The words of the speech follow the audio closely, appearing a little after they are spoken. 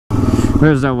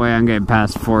There's no way I'm getting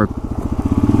past four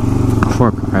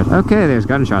cars. Okay, there's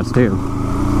gunshots too.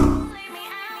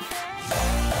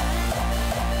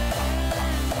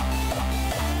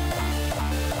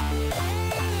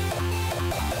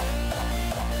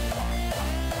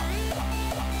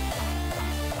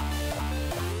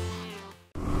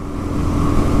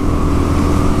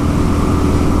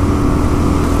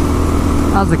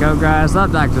 How's it going, guys?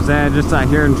 I'm Dr. Zed, just out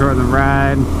here enjoying the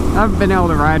ride. I've been able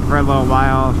to ride for a little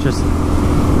while, just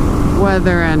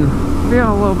weather and feeling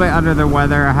a little bit under the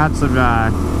weather. I had some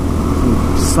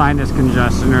sinus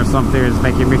congestion or something. It's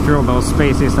making me feel a little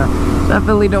spacey, so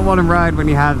definitely don't want to ride when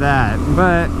you have that.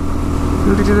 But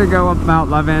we're just gonna go up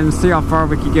Mount Levin, see how far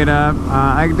we can get up.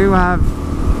 I do have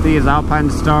these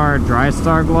Alpine Star Dry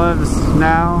Star gloves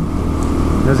now.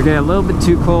 Those are getting a little bit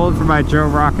too cold for my Joe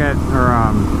Rocket, or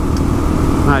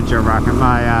not Joe Rocket,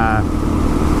 my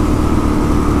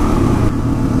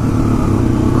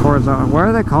what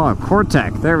do they call it?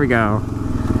 Cortec, there we go.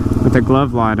 With the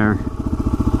glove liner.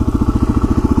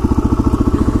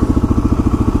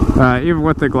 Even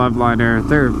with the glove liner,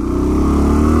 they're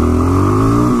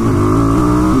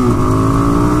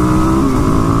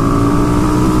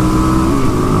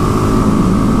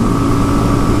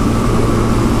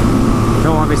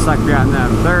don't want me stuck behind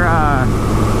them. They're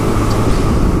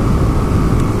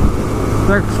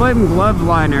Klim glove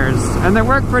liners, and they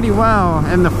work pretty well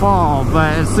in the fall,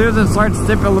 but as soon as it starts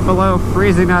dipping below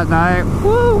freezing at night,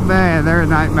 whoo, man, they're a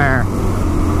nightmare.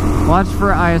 Watch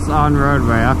for ice on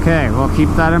roadway. Okay, we'll keep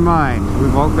that in mind. We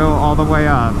won't go all the way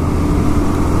up.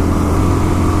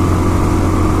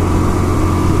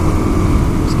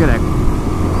 Just gonna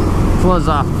close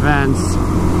off the vents.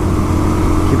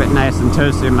 Keep it nice and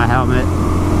toasty in my helmet.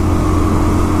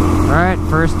 Alright,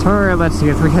 first tour. Let's see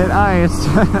if we hit ice.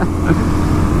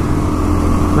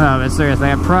 No, but seriously,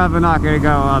 I'm probably not going to go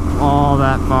up all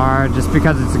that far just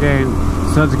because it's getting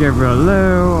real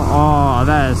low. Oh,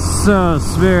 that is so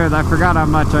smooth. I forgot how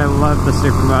much I love the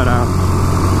Supermoto.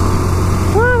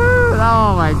 Woohoo!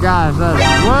 Oh my gosh, that is,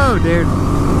 whoa, dude.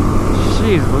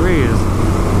 Jeez Louise.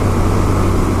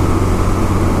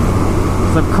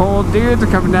 Some cold dudes are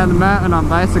coming down the mountain on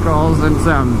bicycles, and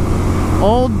some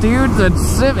old dudes in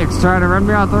Civics trying to run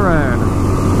me off the road.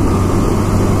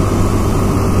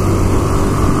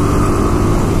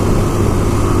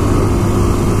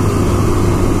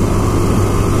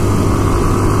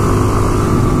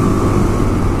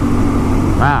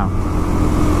 Wow.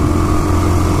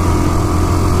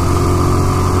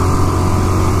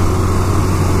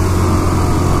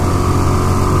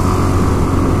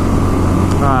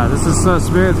 This is so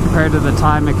smooth compared to the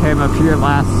time I came up here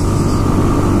last.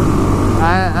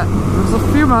 It was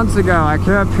a few months ago. I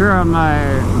came up here on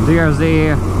my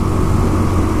DRZ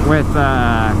with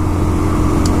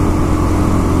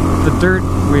the dirt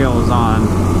wheels on.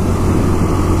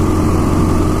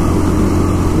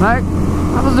 I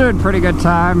was doing pretty good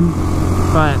time,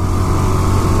 but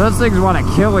those things want to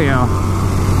kill you.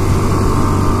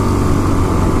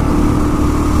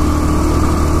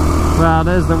 Well,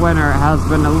 it is the winter. It has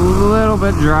been a little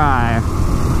bit dry.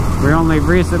 We only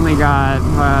recently got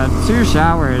 2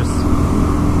 showers.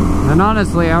 And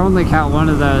honestly, I only count one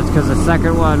of those because the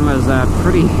second one was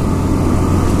pretty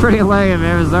lame.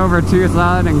 It was over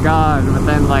Tucson and gone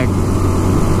within like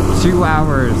 2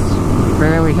 hours.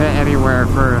 Barely hit anywhere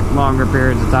for longer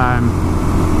periods of time.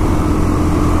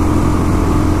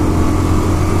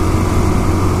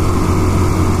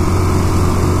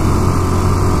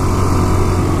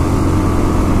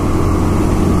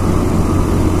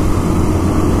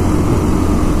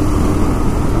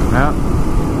 Yep.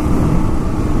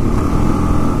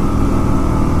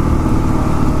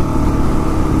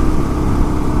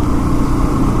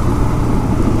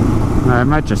 I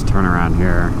might just turn around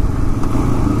here.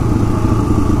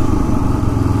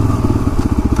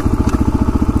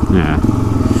 Yeah,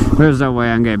 there's no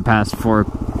way I'm getting past four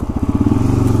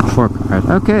cars.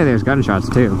 Okay, there's gunshots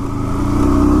too.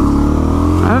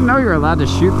 I didn't know you were allowed to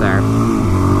shoot there.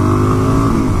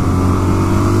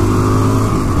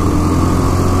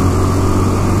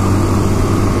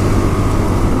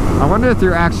 I wonder if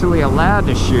you're actually allowed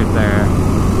to shoot there.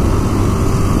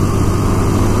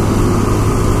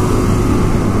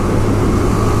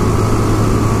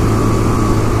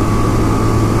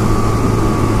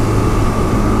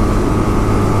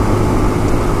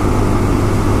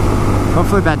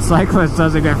 Hopefully that cyclist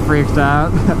doesn't get freaked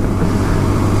out.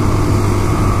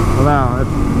 Wow.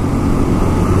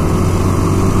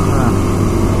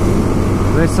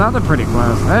 They sounded pretty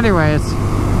close. Anyways,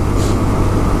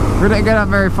 we didn't get up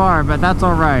very far, but that's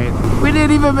alright. We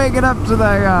didn't even make it up to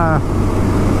the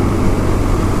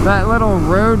that little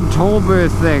road toll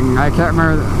booth thing. I can't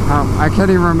remember. I can't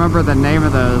even remember the name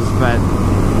of those, but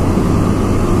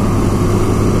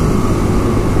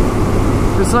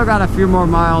we still got a few more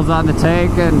miles on the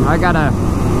tank, and I got a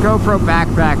GoPro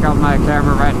backpack on my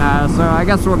camera right now, so I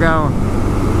guess we'll go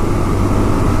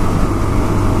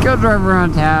drive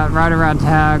around town, ride around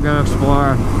town, go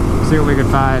explore, see what we can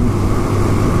find.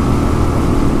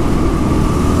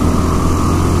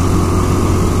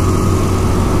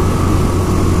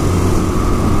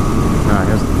 Oh,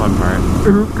 here's the fun part.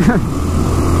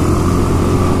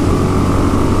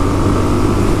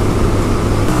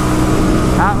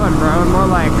 Hatland Road, more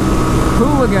like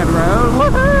Hooligan Road.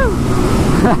 Woohoo!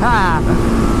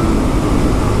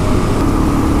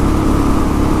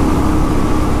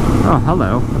 Oh,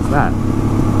 hello. What's that?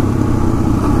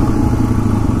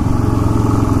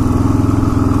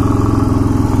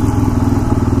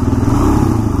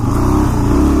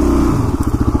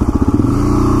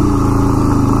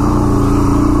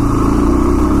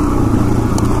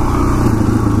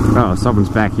 Oh, someone's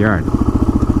backyard.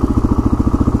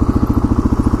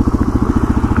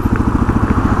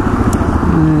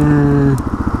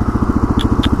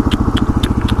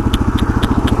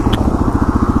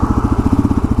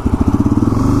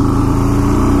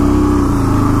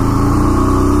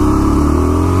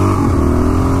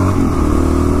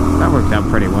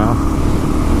 Pretty well.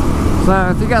 So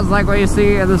if you guys like what you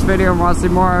see in this video and want to see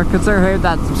more, consider hitting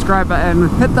that subscribe button,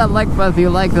 hit that like button if you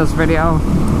like this video,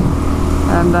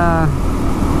 and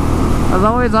as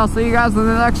always, I'll see you guys in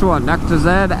the next one.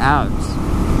 DRZ out.